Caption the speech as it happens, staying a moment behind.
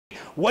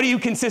what are you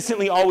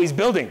consistently always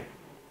building?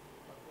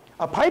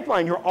 A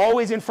pipeline. You're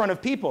always in front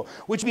of people,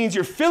 which means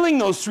you're filling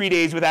those 3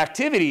 days with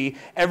activity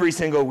every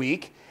single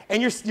week,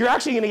 and you're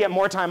actually going to get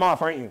more time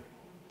off, aren't you?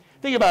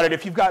 Think about it.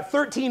 If you've got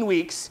 13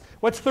 weeks,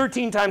 what's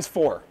 13 times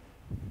 4?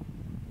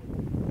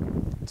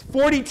 It's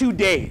 42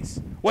 days.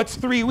 What's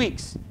 3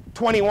 weeks?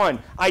 21.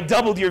 I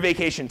doubled your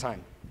vacation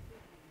time.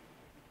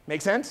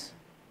 Make sense?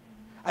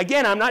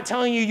 Again, I'm not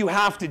telling you you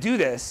have to do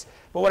this,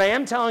 but what I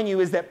am telling you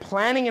is that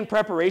planning and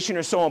preparation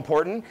are so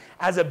important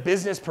as a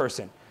business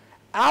person.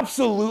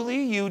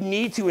 Absolutely, you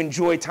need to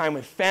enjoy time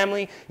with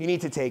family. You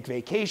need to take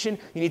vacation.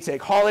 You need to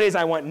take holidays.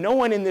 I want no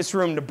one in this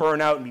room to burn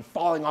out and be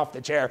falling off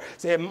the chair,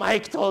 saying,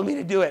 Mike told me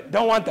to do it.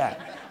 Don't want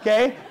that,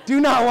 okay? Do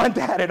not want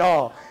that at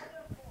all.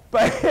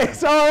 But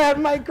it's all right,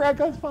 Mike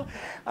Greco's fault.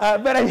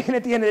 But I mean,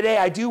 at the end of the day,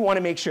 I do want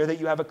to make sure that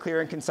you have a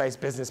clear and concise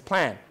business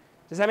plan.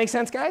 Does that make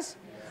sense, guys?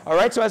 All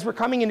right, so as we're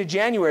coming into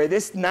January,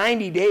 this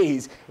 90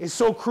 days is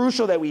so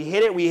crucial that we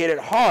hit it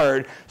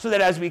hard, so that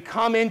as we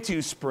come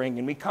into spring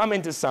and we come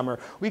into summer,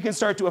 we can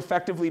start to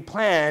effectively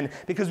plan,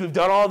 because we've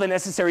done all the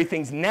necessary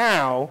things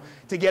now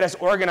to get us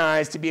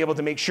organized to be able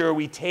to make sure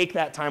we take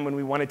that time when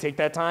we want to take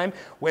that time,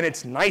 when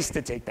it's nice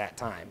to take that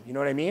time. You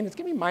know what I mean? It's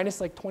going to be minus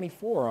like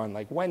 24 on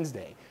like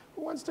Wednesday.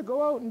 Who wants to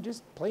go out and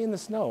just play in the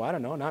snow? I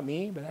don't know, not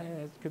me, but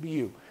it could be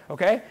you,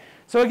 okay?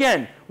 So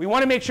again, we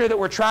want to make sure that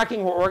we're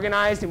tracking, we're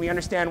organized, and we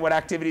understand what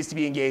activities to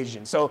be engaged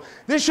in. So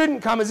this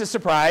shouldn't come as a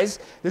surprise.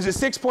 There's a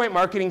 6-point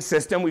marketing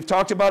system. We've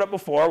talked about it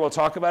before. We'll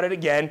talk about it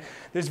again.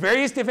 There's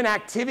various different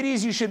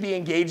activities you should be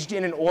engaged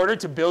in order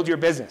to build your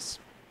business.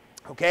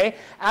 Okay?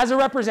 As a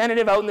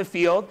representative out in the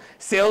field,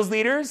 sales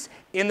leaders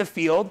in the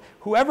field,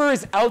 whoever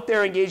is out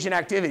there engaged in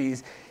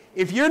activities,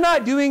 if you're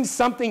not doing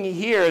something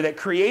here that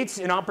creates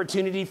an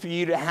opportunity for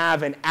you to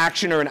have an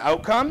action or an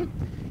outcome,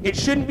 it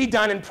shouldn't be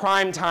done in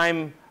prime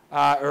time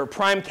or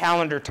prime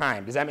calendar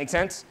time. Does that make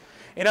sense?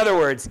 In other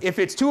words, if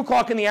it's 2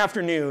 o'clock in the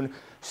afternoon,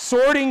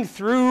 sorting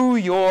through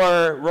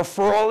your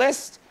referral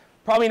list,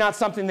 probably not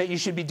something that you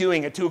should be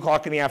doing at 2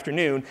 o'clock in the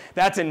afternoon.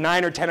 That's a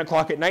 9 or 10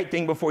 o'clock at night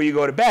thing before you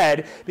go to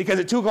bed, because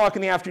at 2 o'clock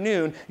in the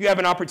afternoon, you have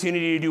an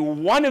opportunity to do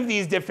one of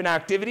these different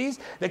activities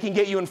that can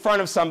get you in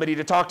front of somebody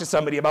to talk to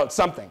somebody about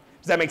something.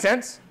 Does that make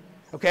sense?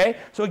 Okay?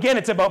 So again,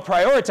 it's about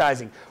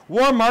prioritizing.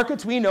 Warm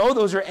markets, we know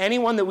those are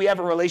anyone that we have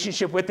a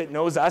relationship with that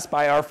knows us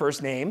by our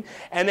first name.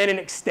 And then an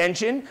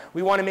extension,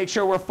 we want to make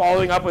sure we're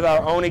following up with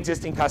our own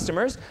existing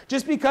customers.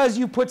 Just because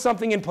you put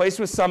something in place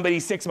with somebody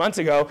 6 months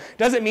ago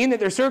doesn't mean that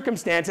their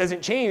circumstance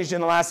hasn't changed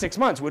in the last 6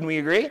 months. Wouldn't we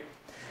agree?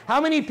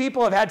 How many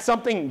people have had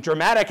something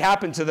dramatic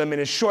happen to them in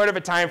as short of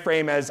a time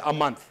frame as a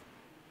month?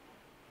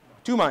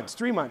 2 months,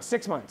 3 months,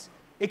 6 months.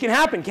 It can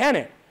happen, can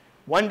it?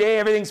 One day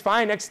everything's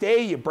fine, next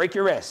day you break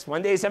your wrist.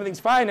 One day everything's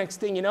fine,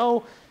 next thing you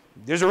know,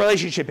 there's a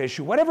relationship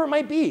issue, whatever it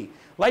might be.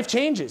 Life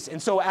changes, and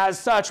so as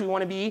such, we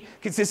want to be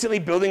consistently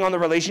building on the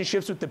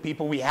relationships with the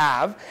people we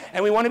have,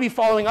 and we want to be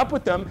following up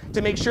with them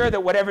to make sure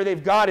that whatever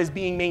they've got is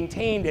being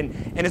maintained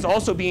and is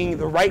also being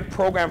the right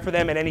program for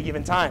them at any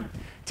given time.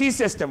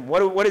 T-system,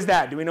 what is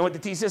that? Do we know what the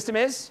T-system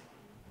is?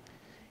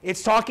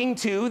 It's talking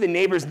to the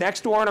neighbors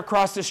next door and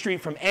across the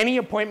street from any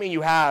appointment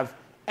you have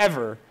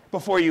ever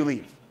before you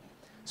leave.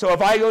 So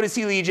if I go to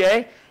see Lee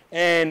J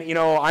and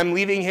I'm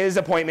leaving his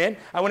appointment,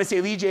 I want to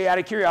say, Lee J, out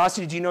of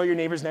curiosity, do you know your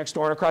neighbors next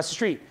door and across the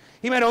street?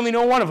 He might only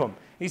know one of them.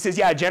 He says,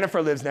 yeah,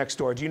 Jennifer lives next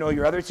door. Do you know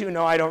your other two?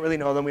 No, I don't really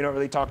know them. We don't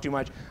really talk too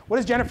much. What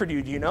does Jennifer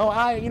do? Do you know?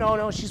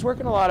 No, she's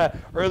working a lot of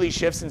early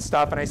shifts and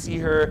stuff, and I see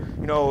her,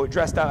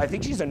 dressed up. I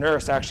think she's a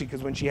nurse, actually,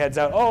 because when she heads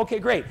out, oh, okay,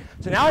 great.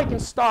 So now I can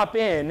stop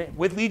in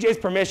with Lee J's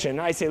permission.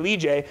 I say, Lee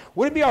J,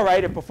 would it be all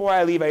right if before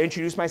I leave I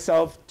introduce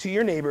myself to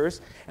your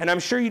neighbors, and I'm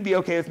sure you'd be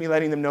okay with me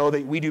letting them know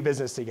that we do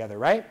business together,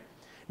 right?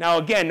 Now,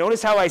 again,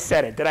 notice how I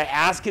said it. Did I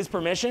ask his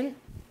permission?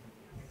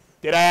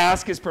 Did I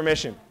ask his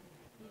permission?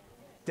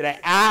 Did I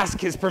ask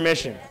his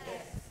permission?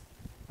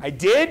 I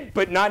did,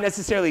 but not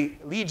necessarily.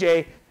 Lee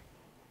J,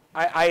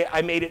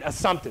 I made it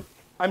assumptive.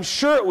 I'm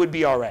sure it would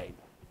be all right.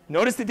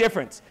 Notice the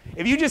difference.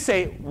 If you just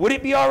say, would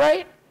it be all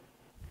right?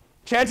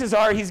 Chances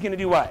are he's going to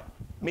do what?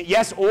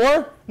 Yes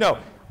or? No.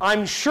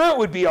 I'm sure it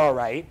would be all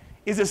right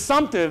is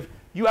assumptive.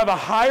 You have a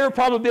higher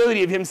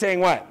probability of him saying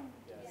what?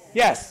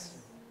 Yes.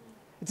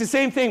 It's the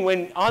same thing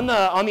when on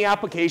the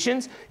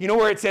applications, you know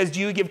where it says,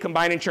 do you give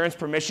Combined Insurance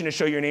permission to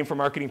show your name for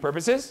marketing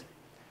purposes?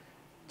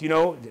 Do you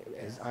know?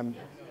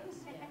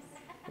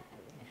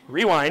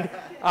 Rewind.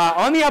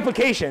 On the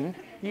application,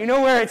 you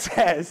know where it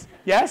says,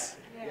 yes?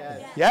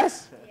 Yes?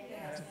 Yes?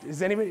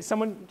 Is anybody,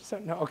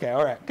 no? Okay,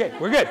 all right. Okay,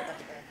 we're good.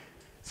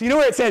 So you know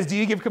where it says, do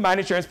you give Combined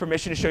Insurance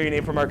permission to show your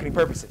name for marketing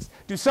purposes?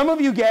 Do some of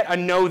you get a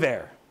no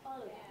there?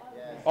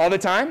 All the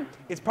time?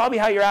 It's probably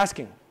how you're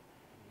asking.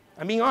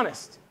 I'm being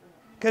honest.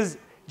 Because,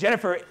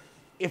 Jennifer,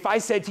 if I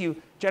said to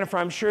you, Jennifer,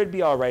 I'm sure it'd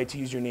be all right to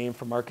use your name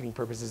for marketing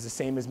purposes, the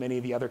same as many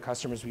of the other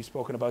customers we've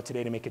spoken about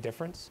today to make a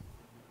difference.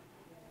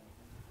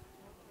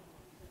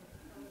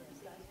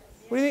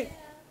 What do you think?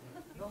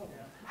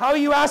 How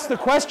you ask the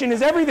question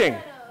is everything.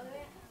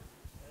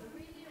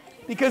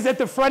 Because at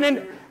the front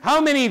end, How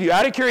many of you,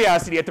 out of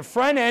curiosity, at the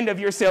front end of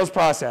your sales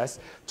process,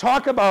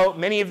 talk about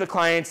many of the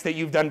clients that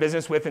you've done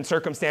business with and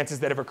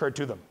circumstances that have occurred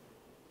to them?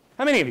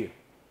 How many of you?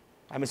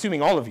 I'm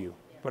assuming all of you.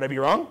 Would I be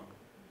wrong?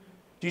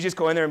 Do you just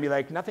go in there and be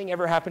like, nothing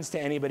ever happens to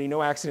anybody,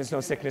 no accidents,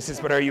 no sicknesses,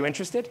 but are you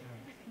interested?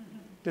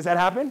 Does that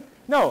happen?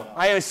 No.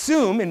 I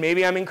assume, and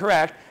maybe I'm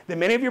incorrect, that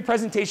many of your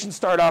presentations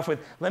start off with,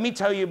 let me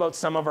tell you about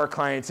some of our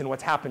clients and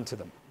what's happened to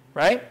them,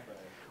 right?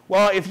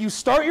 Well, if you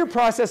start your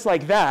process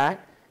like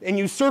that, and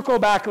you circle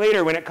back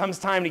later when it comes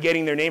time to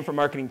getting their name for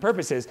marketing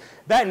purposes,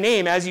 that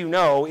name, as you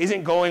know,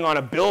 isn't going on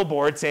a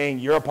billboard saying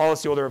you're a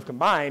policyholder of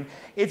Combined.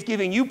 It's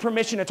giving you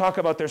permission to talk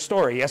about their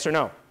story, yes or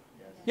no?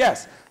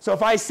 Yes. So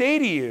if I say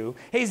to you,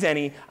 hey,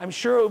 Zenny, I'm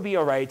sure it would be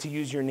all right to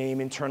use your name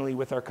internally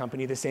with our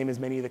company, the same as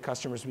many of the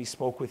customers we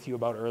spoke with you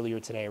about earlier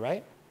today,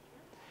 right?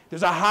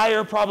 There's a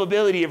higher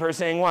probability of her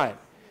saying what?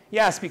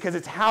 Yes, because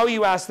it's how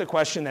you ask the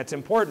question that's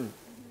important.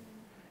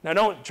 Now,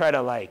 don't try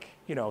to,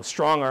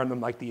 strong arm them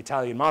like the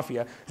Italian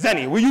mafia.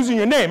 Zenny, we're using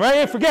your name,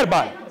 right? Forget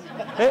about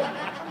it.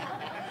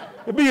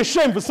 It'd be a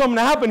shame for something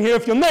to happen here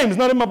if your name's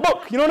not in my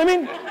book. You know what I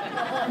mean?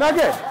 Not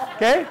good,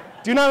 okay?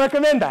 Do not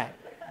recommend that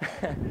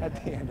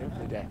at the end of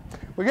the day.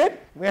 We're good?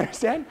 We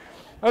understand?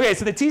 Okay,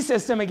 so the T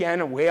system,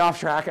 again, way off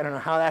track. I don't know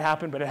how that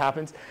happened, but it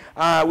happens.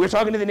 We're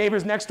talking to the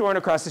neighbors next door and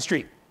across the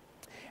street.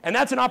 And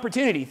that's an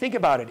opportunity. Think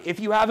about it. If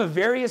you have a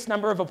various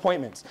number of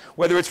appointments,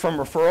 whether it's from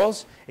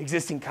referrals,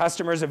 existing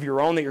customers of your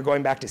own that you're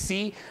going back to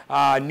see,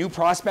 new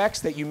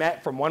prospects that you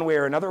met from one way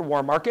or another,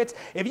 warm markets,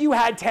 if you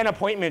had 10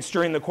 appointments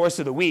during the course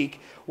of the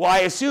week, well, I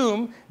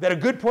assume that a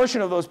good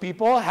portion of those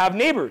people have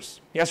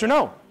neighbors. Yes or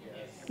no?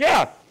 Yes.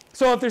 Yeah.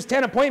 So if there's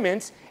 10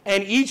 appointments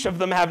and each of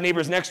them have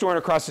neighbors next door and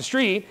across the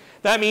street,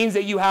 that means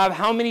that you have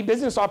how many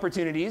business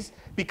opportunities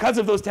because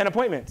of those 10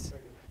 appointments?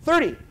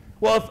 30.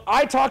 Well, if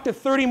I talk to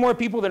 30 more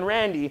people than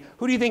Randy,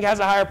 who do you think has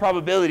a higher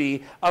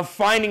probability of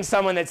finding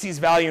someone that sees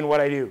value in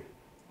what I do?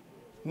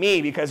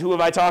 Me, because who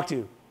have I talked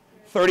to?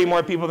 30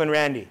 more people than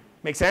Randy.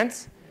 Make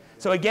sense?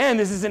 So again,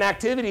 this is an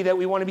activity that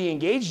we want to be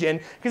engaged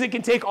in because it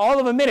can take all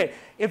of a minute.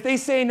 If they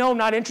say, no, I'm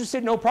not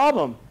interested, no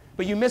problem.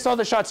 But you miss all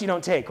the shots you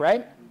don't take,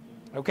 right?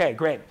 Okay,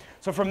 great.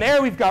 So from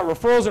there, we've got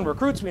referrals and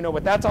recruits. We know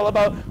what that's all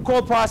about.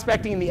 Cold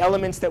prospecting and the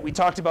elements that we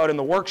talked about in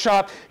the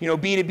workshop.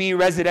 B2B,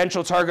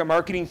 residential, target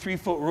marketing,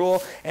 3-foot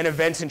rule, and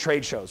events and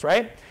trade shows,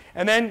 right?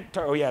 And then,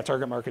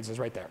 target markets is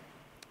right there.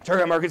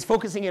 Target markets,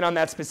 focusing in on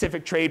that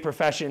specific trade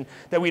profession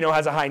that we know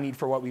has a high need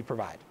for what we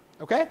provide,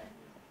 okay?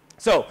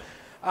 So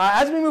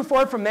as we move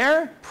forward from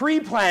there,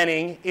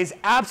 pre-planning is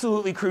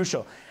absolutely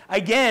crucial.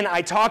 Again,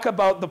 I talk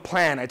about the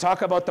plan.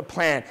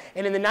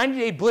 And in the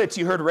 90-day blitz,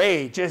 you heard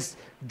Ray just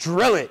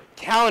drill it,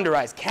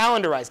 calendarize,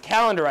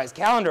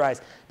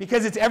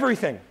 because it's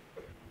everything.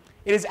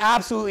 It is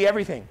absolutely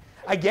everything.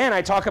 Again,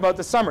 I talk about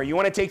the summer. You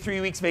want to take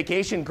 3 weeks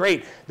vacation?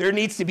 Great. There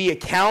needs to be a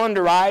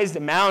calendarized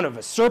amount of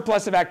a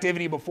surplus of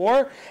activity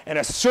before and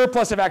a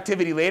surplus of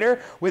activity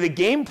later with a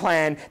game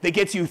plan that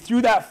gets you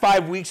through that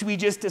 5 weeks we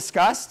just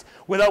discussed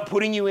without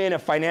putting you in a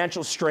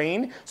financial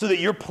strain so that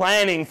you're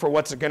planning for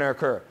what's going to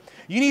occur.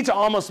 You need to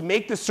almost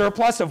make the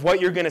surplus of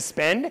what you're going to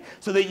spend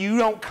so that you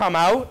don't come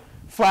out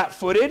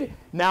flat-footed,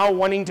 now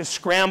wanting to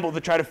scramble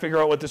to try to figure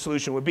out what the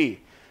solution would be.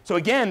 So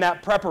again,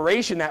 that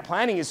preparation, that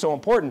planning is so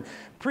important.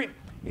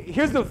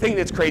 Here's the thing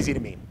that's crazy to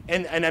me,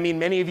 and I mean,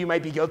 many of you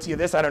might be guilty of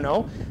this, I don't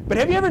know, but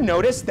have you ever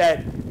noticed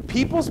that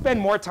people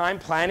spend more time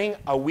planning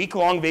a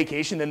week-long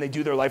vacation than they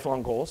do their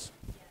lifelong goals?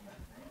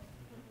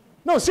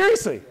 No,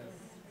 seriously.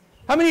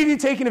 How many of you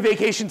taken a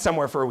vacation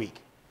somewhere for a week?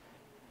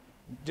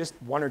 Just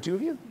 1 or 2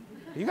 of you?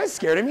 Are you guys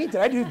scared of me?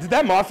 Did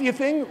that mafia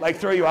thing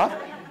throw you off?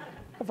 How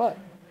about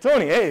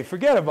Tony, hey,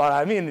 forget about it.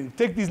 I mean,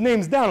 take these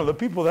names down of the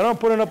people that aren't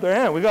putting up their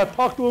hand. We got to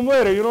talk to them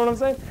later, you know what I'm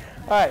saying?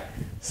 All right,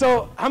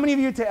 so how many of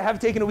you have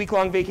taken a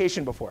week-long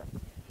vacation before?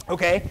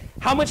 Okay,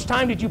 how much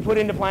time did you put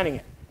into planning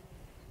it?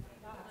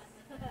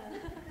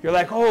 You're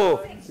like,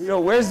 oh,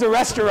 where's the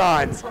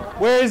restaurants?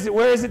 Where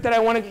is it that I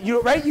want to,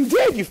 right? You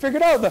did, you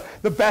figured out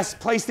the best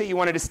place that you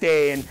wanted to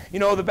stay and,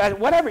 the best,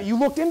 whatever. You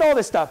looked into all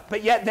this stuff,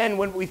 but yet then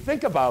when we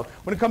think about,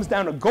 when it comes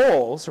down to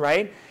goals,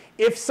 right?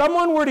 If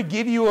someone were to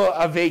give you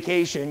a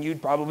vacation,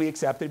 you'd probably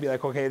accept it, be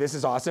like, okay, this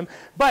is awesome.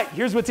 But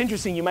here's what's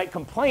interesting. You might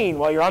complain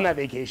while you're on that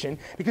vacation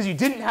because you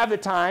didn't have the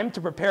time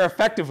to prepare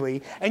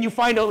effectively, and you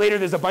find out later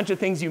there's a bunch of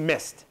things you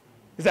missed.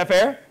 Is that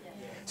fair? Yeah.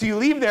 So you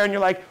leave there and you're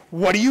like,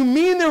 what do you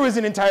mean there was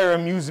an entire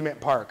amusement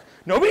park?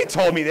 Nobody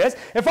told me this.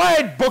 If I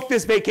had booked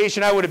this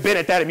vacation, I would have been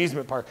at that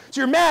amusement park.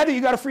 So you're mad that you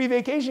got a free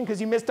vacation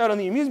because you missed out on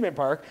the amusement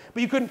park,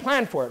 but you couldn't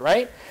plan for it,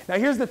 right? Now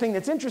here's the thing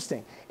that's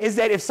interesting, is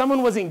that if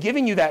someone wasn't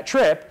giving you that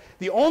trip,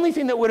 the only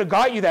thing that would have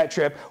got you that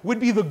trip would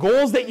be the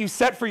goals that you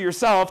set for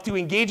yourself to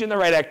engage in the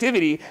right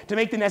activity, to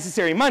make the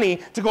necessary money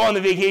to go on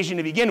the vacation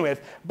to begin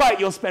with. But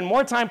you'll spend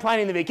more time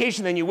planning the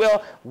vacation than you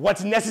will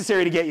what's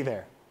necessary to get you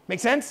there. Make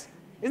sense?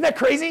 Isn't that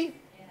crazy?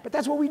 Yeah. But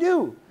that's what we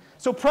do.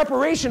 So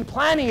preparation,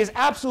 planning is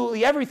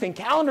absolutely everything.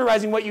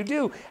 Calendarizing what you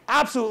do,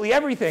 absolutely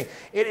everything.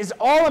 It is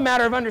all a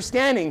matter of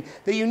understanding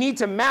that you need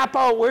to map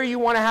out where you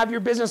want to have your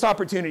business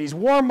opportunities.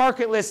 Warm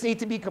market lists need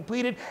to be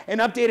completed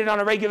and updated on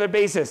a regular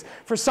basis.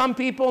 For some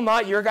people,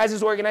 not your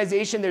guys'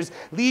 organization, there's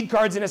lead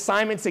cards and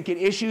assignments that get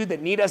issued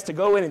that need us to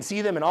go in and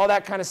see them and all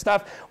that kind of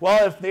stuff.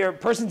 Well, if their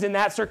person's in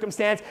that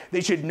circumstance, they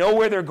should know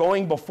where they're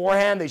going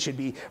beforehand. They should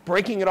be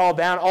breaking it all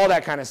down, all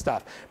that kind of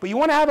stuff. But you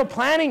want to have a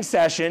planning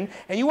session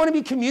and you want to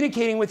be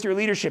communicating with your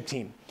leadership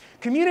team.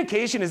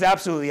 Communication is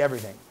absolutely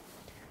everything.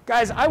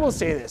 Guys, I will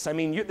say this. I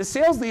mean, the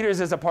sales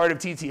leaders as a part of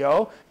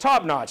TTO,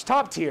 top notch,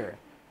 top tier.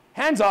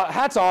 Hats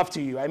off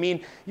to you. I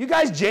mean, you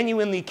guys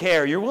genuinely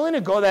care. You're willing to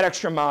go that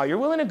extra mile. You're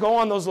willing to go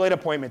on those late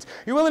appointments.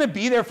 You're willing to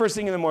be there first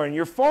thing in the morning.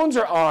 Your phones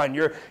are on.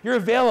 You're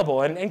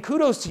available. And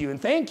kudos to you.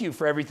 And thank you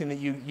for everything that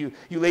you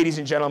ladies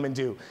and gentlemen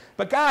do.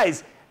 But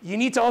guys, you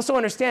need to also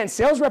understand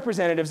sales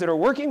representatives that are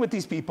working with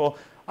these people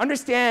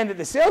understand that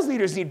the sales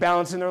leaders need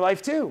balance in their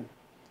life too.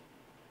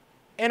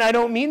 And I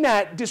don't mean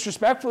that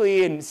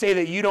disrespectfully and say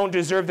that you don't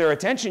deserve their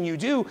attention. You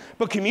do,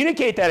 but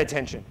communicate that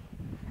attention.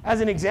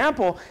 As an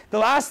example, the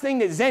last thing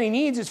that Zenny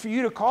needs is for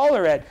you to call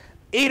her at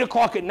 8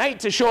 o'clock at night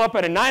to show up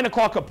at a 9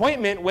 o'clock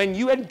appointment when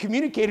you hadn't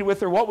communicated with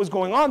her what was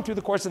going on through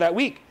the course of that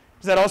week.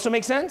 Does that also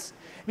make sense?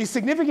 It'd be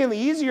significantly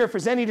easier for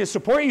Zenny to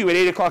support you at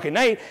 8 o'clock at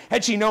night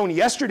had she known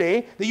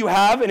yesterday that you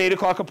have an 8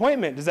 o'clock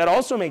appointment. Does that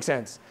also make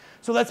sense?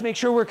 So let's make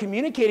sure we're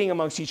communicating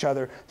amongst each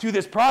other through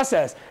this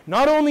process.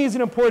 Not only is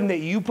it important that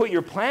you put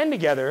your plan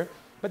together,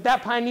 but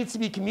that plan needs to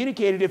be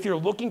communicated if you're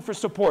looking for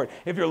support,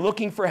 if you're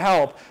looking for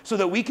help, so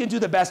that we can do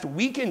the best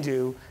we can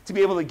do to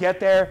be able to get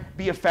there,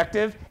 be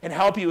effective, and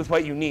help you with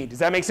what you need. Does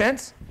that make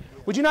sense?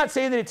 Would you not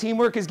say that a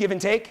teamwork is give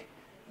and take?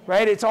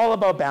 Right? It's all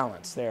about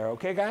balance there,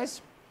 okay,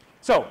 guys?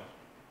 So,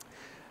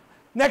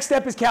 next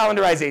step is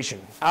calendarization.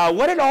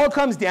 What it all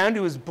comes down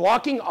to is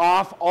blocking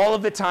off all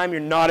of the time you're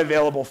not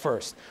available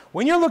first.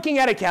 When you're looking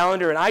at a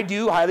calendar, and I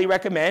do highly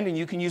recommend, and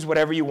you can use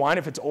whatever you want.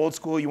 If it's old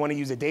school, you want to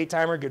use a date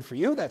timer, good for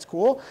you, that's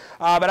cool.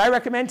 But I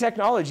recommend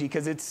technology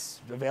because it's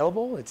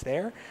available, it's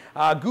there.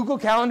 Google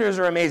Calendars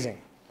are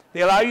amazing.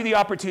 They allow you the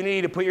opportunity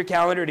to put your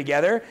calendar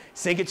together,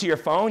 sync it to your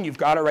phone, you've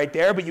got it right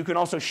there, but you can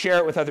also share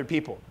it with other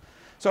people.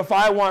 So if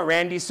I want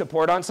Randy's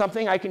support on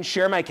something, I can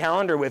share my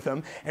calendar with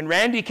him, and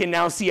Randy can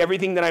now see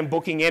everything that I'm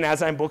booking in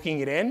as I'm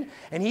booking it in,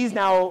 and he's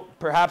now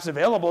perhaps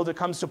available to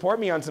come support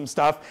me on some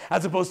stuff,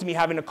 as opposed to me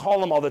having to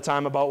call him all the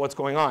time about what's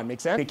going on.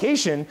 Make sense?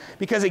 Vacation,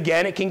 because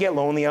again, it can get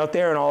lonely out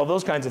there and all of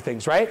those kinds of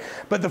things, right?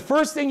 But the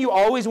first thing you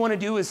always want to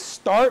do is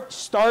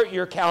start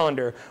your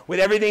calendar with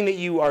everything that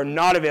you are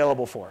not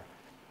available for.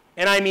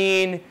 And I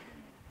mean,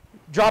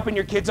 dropping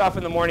your kids off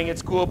in the morning at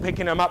school,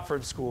 picking them up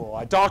from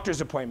school, doctor's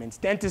appointments,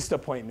 dentist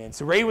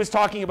appointments. Ray was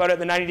talking about it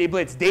in the 90-Day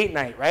Blitz, date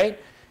night, right?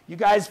 You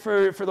guys,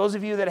 for those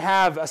of you that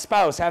have a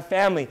spouse, have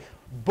family,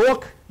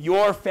 book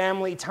your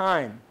family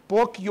time.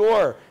 Book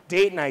your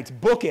date nights,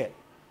 book it.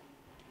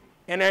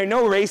 And I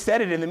know Ray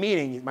said it in the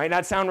meeting. It might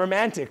not sound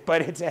romantic,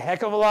 but it's a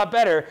heck of a lot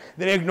better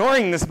than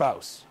ignoring the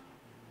spouse.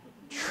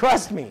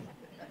 Trust me.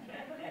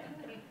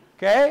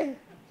 Okay?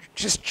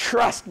 Just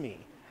trust me.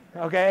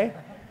 Okay?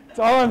 That's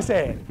all I'm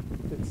saying.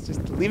 Let's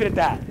just leave it at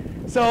that.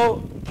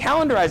 So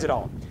calendarize it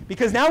all.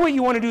 Because now what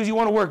you want to do is you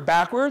want to work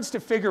backwards to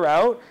figure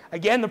out,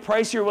 again, the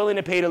price you're willing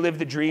to pay to live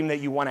the dream that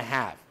you want to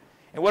have.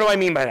 And what do I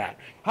mean by that?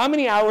 How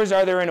many hours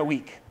are there in a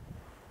week?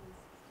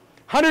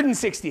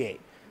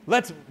 168.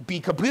 Let's be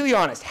completely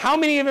honest. How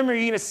many of them are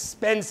you going to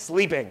spend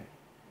sleeping?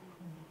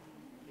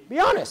 Be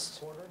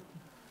honest.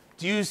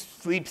 Do you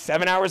sleep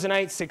 7 hours a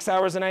night, 6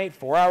 hours a night,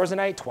 4 hours a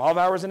night, 12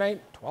 hours a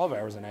night? 12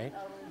 hours a night.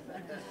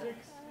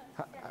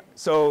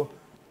 So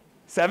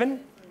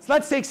 7? So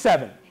let's take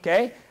 7,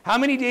 okay? How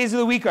many days of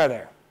the week are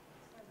there?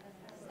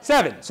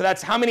 7. So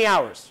that's how many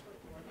hours?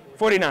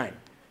 49.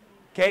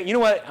 Okay, you know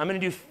what? I'm going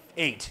to do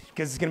 8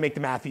 because it's going to make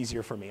the math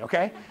easier for me,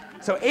 okay?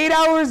 So 8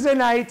 hours a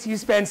night you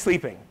spend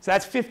sleeping. So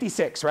that's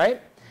 56,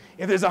 right?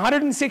 If there's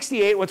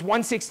 168, what's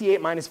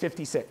 168 minus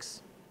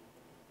 56?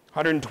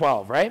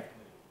 112, right?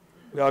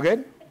 We all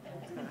good?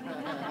 You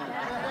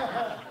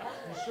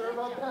sure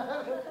about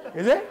that?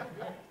 Is it?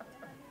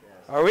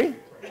 Are we?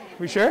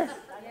 We sure?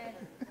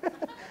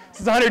 This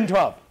is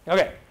 112.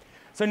 Okay.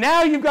 So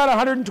now you've got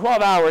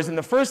 112 hours, and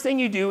the first thing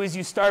you do is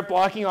you start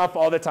blocking off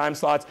all the time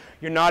slots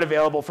you're not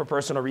available for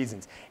personal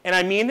reasons. And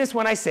I mean this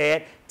when I say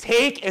it.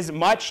 Take as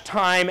much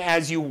time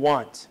as you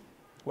want.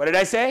 What did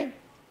I say?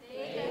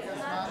 Take as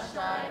much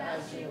time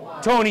as you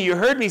want. Tony, you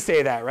heard me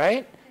say that,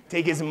 right?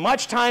 Take as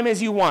much time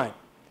as you want.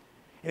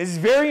 And this is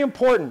very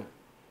important,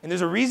 and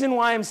there's a reason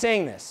why I'm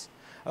saying this.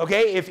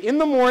 Okay, if in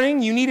the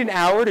morning you need an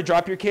hour to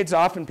drop your kids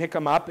off and pick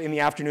them up, in the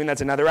afternoon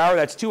that's another hour,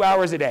 that's 2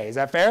 hours a day. Is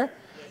that fair?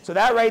 So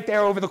that right there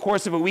over the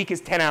course of a week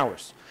is 10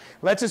 hours.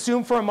 Let's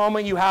assume for a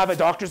moment you have a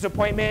doctor's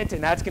appointment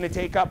and that's going to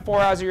take up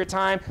 4 hours of your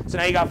time, so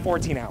now you got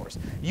 14 hours.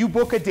 You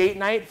book a date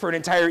night for an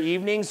entire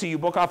evening, so you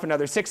book off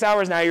another 6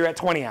 hours, now you're at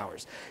 20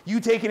 hours. You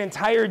take an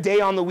entire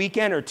day on the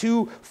weekend or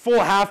 2 full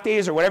half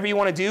days or whatever you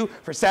want to do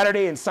for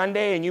Saturday and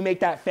Sunday, and you make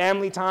that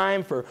family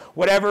time for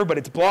whatever, but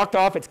it's blocked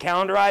off, it's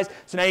calendarized,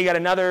 so now you got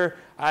another,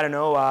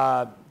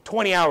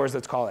 20 hours,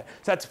 let's call it.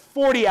 So that's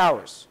 40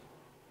 hours.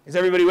 Is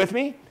everybody with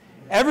me?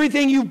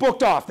 Everything you've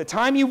booked off, the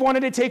time you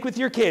wanted to take with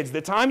your kids, the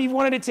time you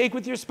wanted to take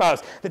with your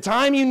spouse, the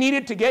time you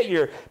needed to get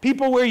your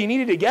people where you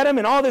needed to get them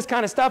and all this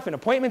kind of stuff and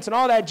appointments and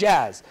all that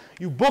jazz.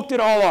 You booked it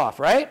all off,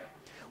 right?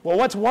 Well,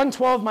 what's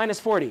 112 minus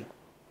 40?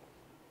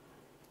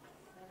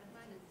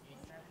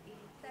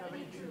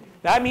 72.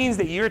 That means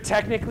that you're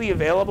technically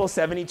available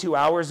 72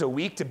 hours a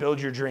week to build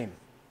your dream.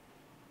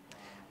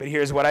 But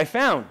here's what I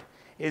found,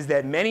 is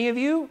that many of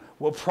you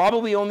will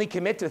probably only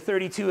commit to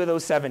 32 of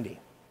those 70.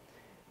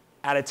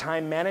 Out of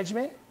time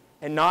management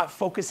and not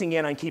focusing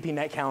in on keeping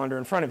that calendar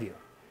in front of you.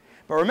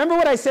 But remember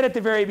what I said at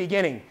the very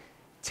beginning.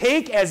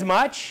 Take as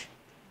much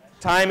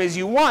time as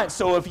you want.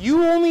 So if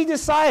you only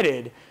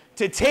decided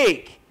to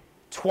take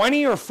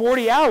 20 or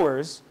 40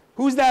 hours,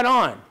 who's that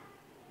on?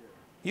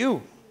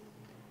 You.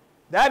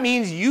 That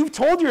means you've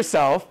told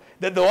yourself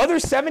that the other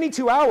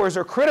 72 hours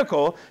are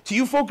critical to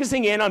you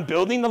focusing in on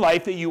building the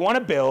life that you want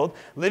to build,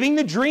 living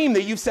the dream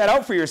that you've set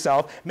out for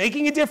yourself,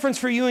 making a difference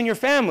for you and your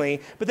family,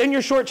 but then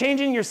you're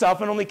shortchanging yourself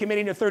and only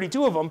committing to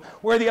 32 of them.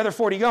 Where are the other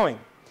 40 going?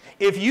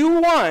 If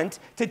you want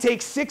to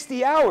take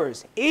 60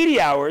 hours, 80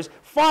 hours,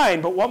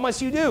 fine, but what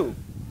must you do?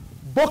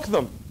 Book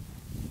them.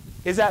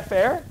 Is that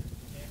fair?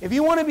 If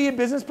you want to be a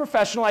business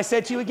professional, I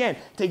said to you again,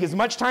 take as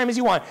much time as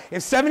you want.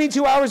 If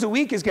 72 hours a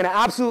week is going to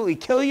absolutely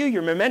kill you,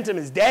 your momentum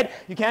is dead,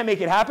 you can't make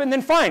it happen,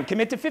 then fine,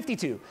 commit to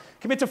 52,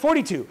 commit to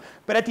 42.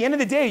 But at the end of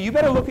the day, you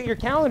better look at your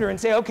calendar and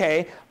say,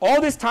 okay, all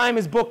this time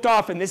is booked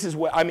off, and this is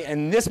what,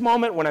 in this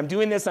moment, when I'm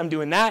doing this, I'm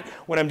doing that.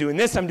 When I'm doing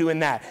this, I'm doing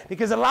that.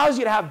 Because it allows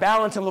you to have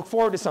balance and look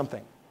forward to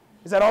something.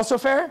 Is that also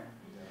fair?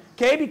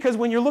 Okay, because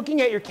when you're looking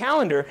at your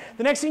calendar,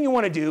 the next thing you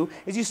want to do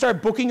is you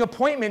start booking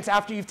appointments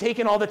after you've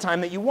taken all the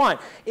time that you want.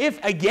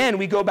 If, again,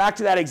 we go back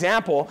to that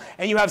example,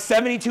 and you have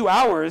 72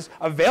 hours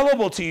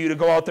available to you to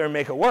go out there and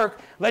make it work,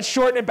 let's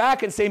shorten it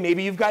back and say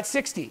maybe you've got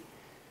 60.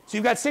 So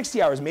you've got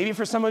 60 hours. Maybe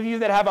for some of you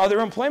that have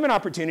other employment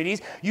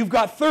opportunities, you've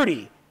got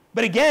 30.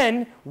 But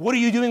again, what are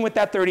you doing with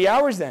that 30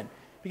 hours then?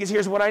 Because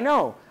here's what I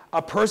know.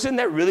 A person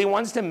that really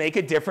wants to make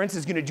a difference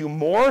is going to do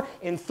more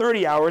in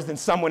 30 hours than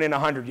someone in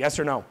 100. Yes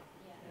or no?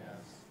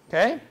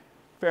 Okay,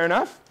 fair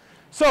enough.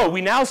 So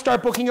we now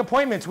start booking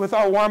appointments with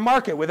our warm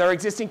market, with our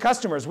existing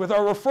customers, with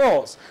our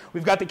referrals.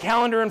 We've got the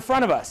calendar in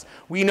front of us.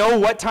 We know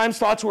what time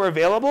slots were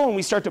available, and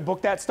we start to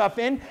book that stuff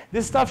in.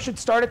 This stuff should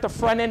start at the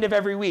front end of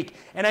every week.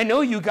 And I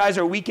know you guys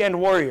are weekend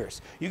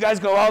warriors. You guys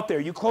go out there.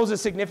 You close a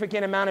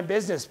significant amount of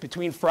business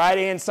between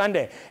Friday and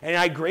Sunday. And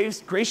I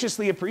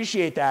graciously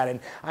appreciate that. And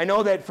I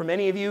know that for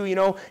many of you,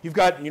 you've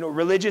got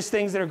religious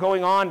things that are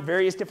going on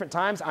various different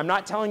times. I'm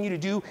not telling you to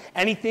do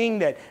anything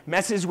that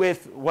messes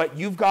with what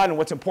you've got and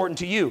what's important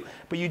to you.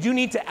 But you do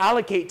need to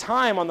allocate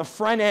time on the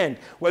front end,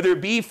 whether it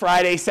be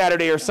Friday,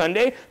 Saturday, or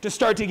Sunday, to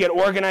start to get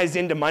organized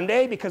into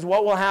Monday, because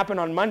what will happen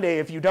on Monday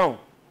if you don't?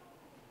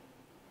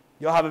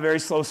 You'll have a very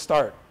slow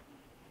start.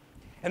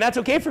 And that's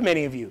okay for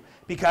many of you,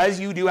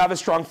 because you do have a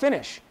strong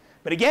finish.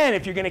 But again,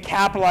 if you're going to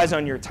capitalize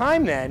on your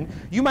time then,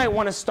 you might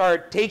want to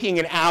start taking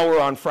an hour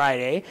on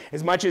Friday,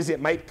 as much as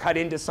it might cut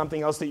into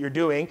something else that you're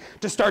doing,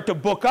 to start to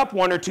book up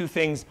 1 or 2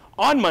 things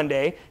on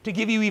Monday to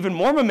give you even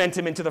more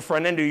momentum into the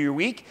front end of your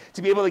week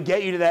to be able to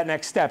get you to that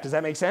next step. Does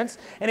that make sense?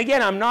 And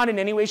again, I'm not in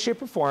any way, shape,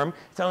 or form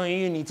telling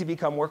you need to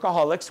become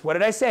workaholics. What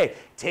did I say?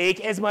 Take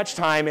as much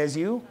time as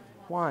you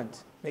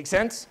want. Make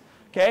sense?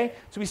 Okay,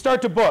 so we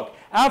start to book.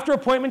 After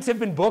appointments have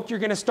been booked, you're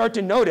going to start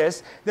to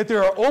notice that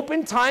there are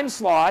open time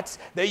slots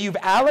that you've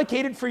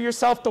allocated for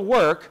yourself to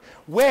work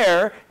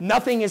where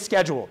nothing is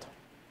scheduled.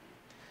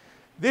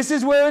 This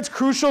is where it's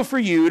crucial for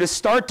you to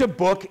start to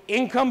book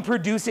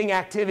income-producing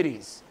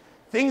activities,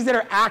 things that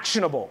are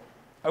actionable,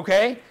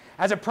 okay?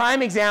 As a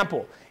prime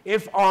example,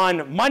 if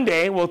on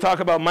Monday, we'll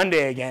talk about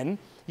Monday again,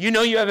 you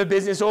have a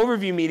business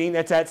overview meeting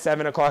that's at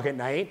 7 o'clock at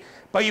night,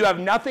 but you have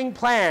nothing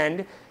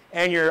planned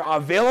and you're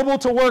available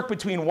to work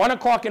between 1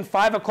 o'clock and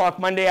 5 o'clock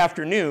Monday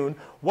afternoon,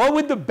 what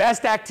would the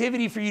best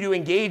activity for you to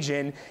engage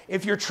in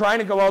if you're trying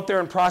to go out there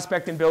and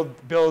prospect and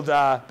build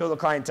a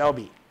clientele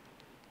be?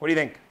 What do you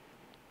think?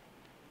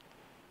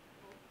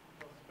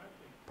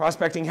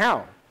 Prospecting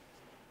how?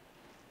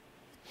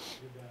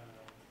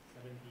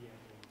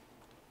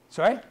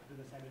 Sorry?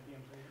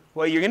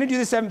 Well, you're going to do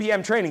the 7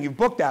 p.m. training. You've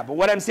booked that. But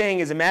what I'm saying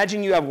is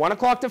imagine you have 1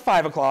 o'clock to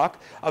 5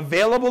 o'clock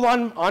available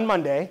on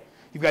Monday.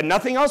 You've got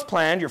nothing else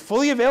planned. You're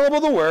fully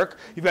available to work.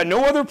 You've got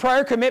no other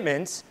prior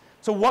commitments.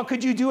 So what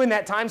could you do in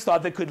that time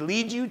slot that could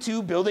lead you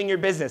to building your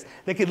business,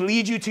 that could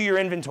lead you to your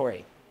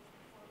inventory?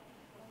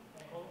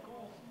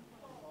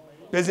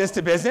 Business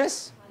to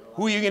business?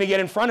 Who are you going to get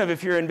in front of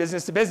if you're in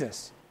business to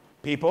business?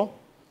 People.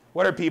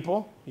 What are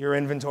people? Your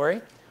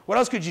inventory. What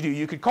else could you do?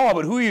 You could call,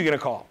 but who are you going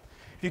to call?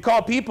 If you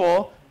call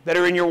people, that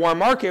are in your warm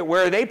market,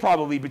 where are they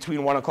probably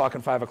between 1 o'clock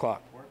and 5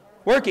 o'clock?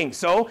 Working.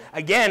 So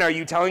again, are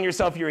you telling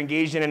yourself you're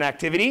engaged in an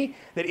activity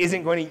that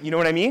isn't going to, you know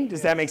what I mean?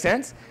 Does that make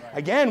sense?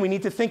 Again, we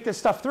need to think this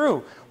stuff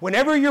through.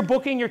 Whenever you're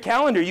booking your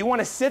calendar, you want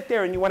to sit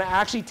there and you want to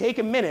actually take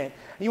a minute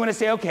and you want to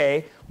say,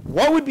 okay,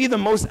 what would be the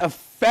most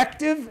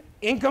effective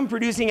income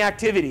producing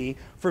activity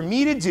for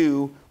me to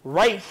do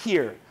right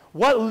here?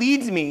 What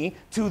leads me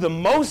to the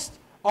most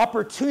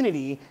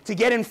opportunity to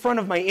get in front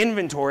of my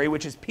inventory,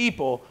 which is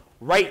people,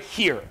 right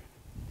here?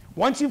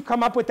 Once you've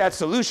come up with that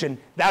solution,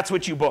 that's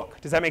what you book.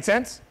 Does that make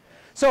sense?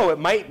 So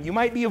you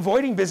might be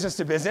avoiding business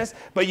to business,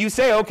 but you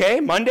say, okay,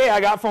 Monday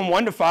I got from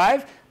 1 to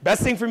 5.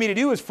 Best thing for me to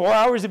do is 4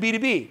 hours of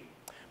B2B.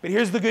 But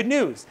here's the good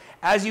news.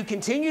 As you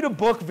continue to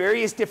book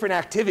various different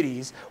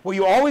activities, what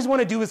you always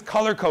want to do is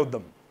color code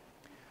them.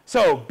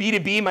 So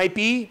B2B might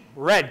be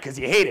red because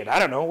you hate it. I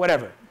don't know,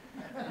 whatever.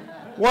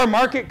 Warm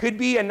market could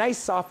be a nice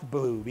soft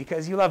blue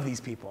because you love these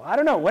people. I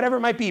don't know, whatever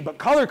it might be, but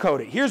color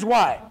code it. Here's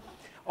why.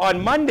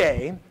 On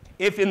Monday,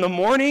 if in the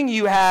morning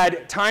you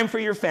had time for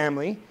your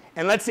family,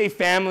 and let's say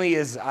family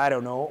is, I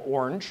don't know,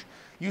 orange.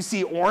 You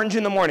see orange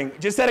in the morning,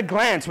 just at a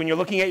glance when you're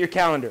looking at your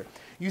calendar.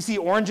 You see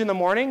orange in the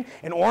morning,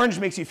 and orange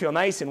makes you feel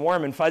nice and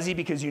warm and fuzzy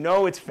because you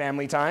know it's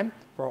family time.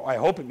 Or I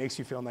hope it makes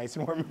you feel nice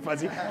and warm and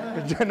fuzzy.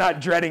 You're not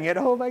dreading it.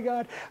 Oh, my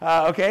God.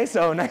 Okay,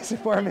 so nice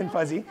and warm and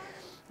fuzzy.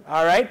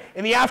 All right?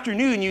 In the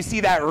afternoon, you see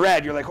that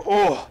red. You're like,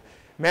 oh,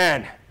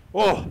 man.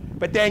 Oh,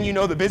 but then you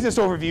know the business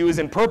overview is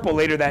in purple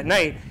later that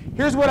night.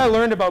 Here's what I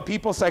learned about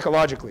people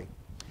psychologically.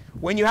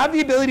 When you have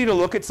the ability to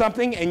look at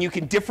something and you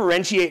can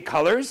differentiate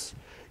colors,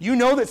 you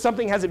know that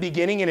something has a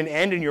beginning and an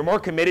end, and you're more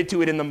committed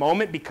to it in the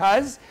moment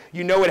because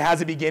you know it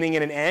has a beginning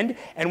and an end.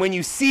 And when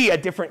you see a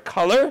different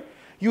color,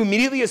 you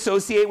immediately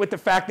associate with the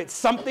fact that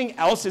something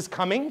else is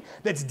coming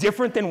that's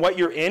different than what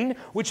you're in,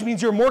 which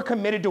means you're more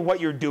committed to what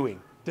you're doing.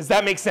 Does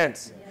that make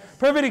sense? Yes.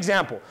 Perfect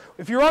example.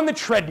 If you're on the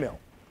treadmill,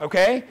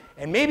 okay,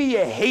 and maybe you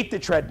hate the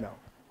treadmill.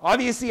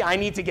 Obviously, I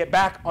need to get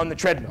back on the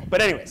treadmill.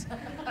 But anyways,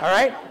 all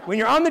right? When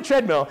you're on the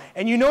treadmill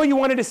and you know you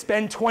wanted to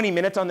spend 20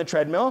 minutes on the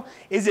treadmill,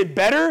 is it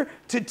better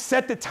to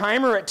set the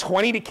timer at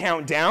 20 to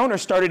count down or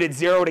start it at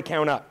 0 to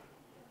count up?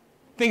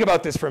 Think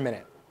about this for a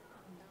minute.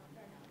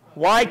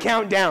 Why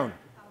count down?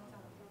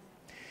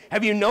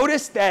 Have you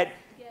noticed that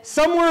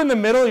somewhere in the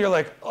middle you're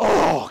like,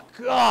 oh,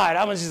 God,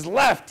 I was just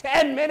left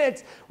 10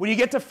 minutes. When you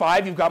get to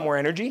 5, you've got more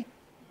energy?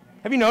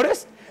 Have you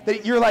noticed?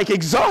 That you're like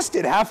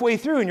exhausted halfway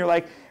through and you're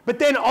like, but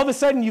then all of a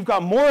sudden you've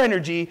got more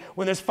energy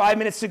when there's 5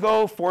 minutes to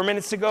go, 4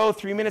 minutes to go,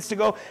 3 minutes to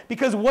go,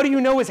 because what do you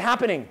know is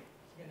happening?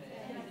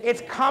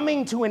 It's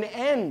coming to an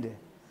end,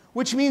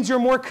 which means you're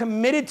more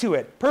committed to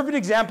it. Perfect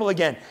example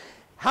again.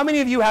 How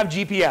many of you have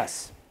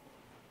GPS?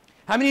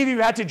 How many of you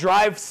have had to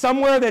drive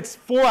somewhere that's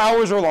 4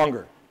 hours or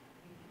longer?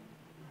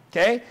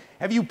 Okay?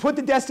 Have you put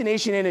the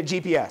destination in a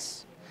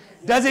GPS?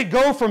 Does it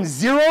go from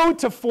 0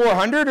 to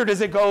 400 or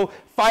does it go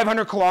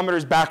 500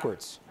 kilometers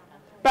backwards?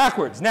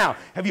 Backwards. Now,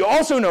 have you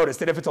also noticed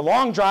that if it's a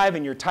long drive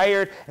and you're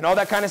tired and all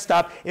that kind of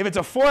stuff, if it's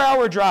a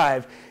 4-hour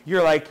drive,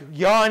 you're like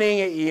yawning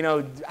at, you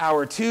know,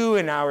 hour 2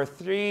 and hour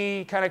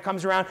 3 kind of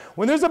comes around.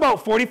 When there's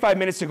about 45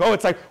 minutes to go,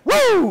 it's like,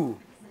 woo!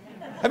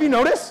 Have you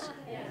noticed?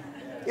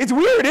 It's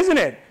weird, isn't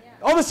it?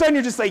 All of a sudden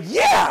you're just like,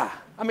 yeah,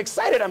 I'm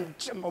excited,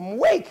 I'm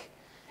awake.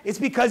 It's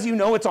because you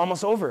know it's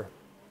almost over.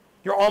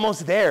 You're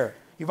almost there.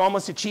 You've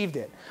almost achieved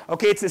it.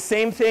 Okay, it's the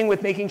same thing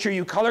with making sure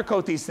you color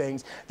code these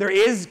things. There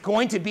is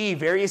going to be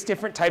various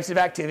different types of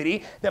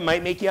activity that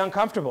might make you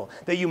uncomfortable,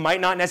 that you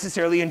might not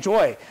necessarily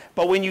enjoy.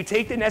 But when you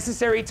take the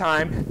necessary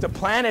time to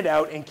plan it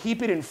out and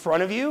keep it in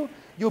front of you,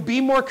 you'll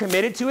be more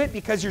committed to it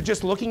because you're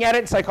just looking at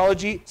it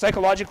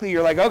psychologically.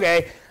 You're like,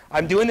 okay,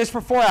 I'm doing this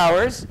for 4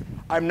 hours.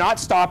 I'm not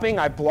stopping.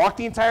 I blocked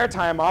the entire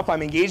time off.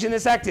 I'm engaged in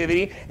this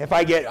activity. If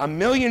I get a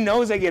million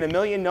no's, I get a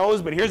million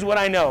no's. But here's what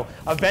I know.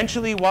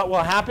 Eventually, what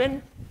will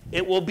happen?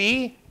 It will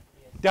be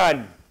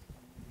done.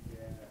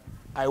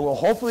 I will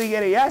hopefully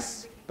get a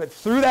yes, but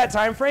through that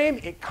time frame,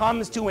 it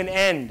comes to an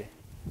end.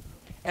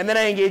 And then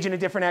I engage in a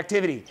different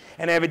activity.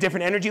 And I have a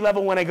different energy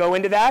level when I go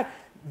into that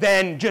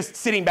than just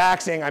sitting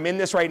back saying, I'm in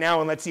this right now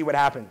and let's see what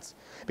happens.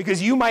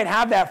 Because you might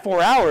have that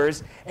 4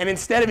 hours, and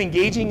instead of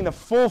engaging in the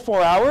full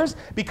 4 hours,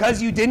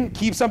 because you didn't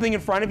keep something in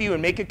front of you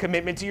and make a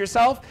commitment to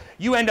yourself,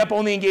 you end up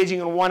only engaging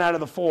in 1 out of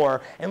the 4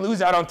 and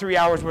lose out on 3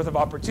 hours worth of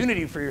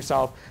opportunity for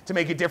yourself to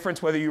make a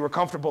difference. Whether you were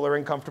comfortable or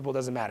uncomfortable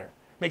doesn't matter.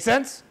 Make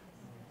sense?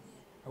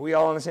 Are we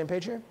all on the same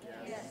page here?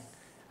 Yes.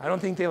 I don't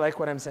think they like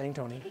what I'm saying,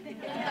 Tony.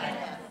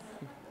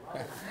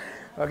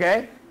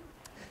 Okay?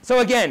 So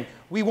again,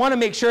 we want to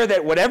make sure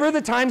that whatever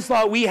the time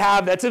slot we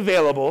have that's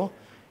available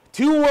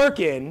to work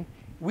in,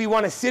 we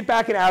want to sit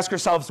back and ask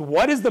ourselves,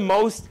 what is the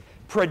most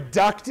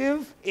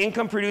productive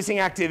income-producing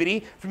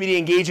activity for me to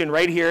engage in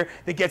right here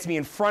that gets me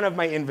in front of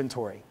my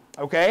inventory?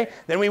 Okay?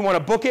 Then we want to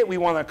book it, we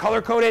want to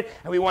color code it,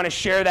 and we want to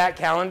share that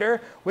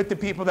calendar with the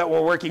people that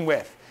we're working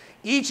with.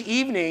 Each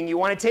evening, you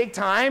want to take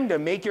time to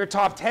make your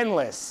top 10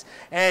 lists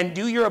and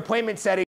do your appointment setting.